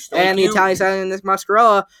Aloof, and the Italian Stallion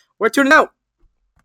Mascarella. We're tuning out.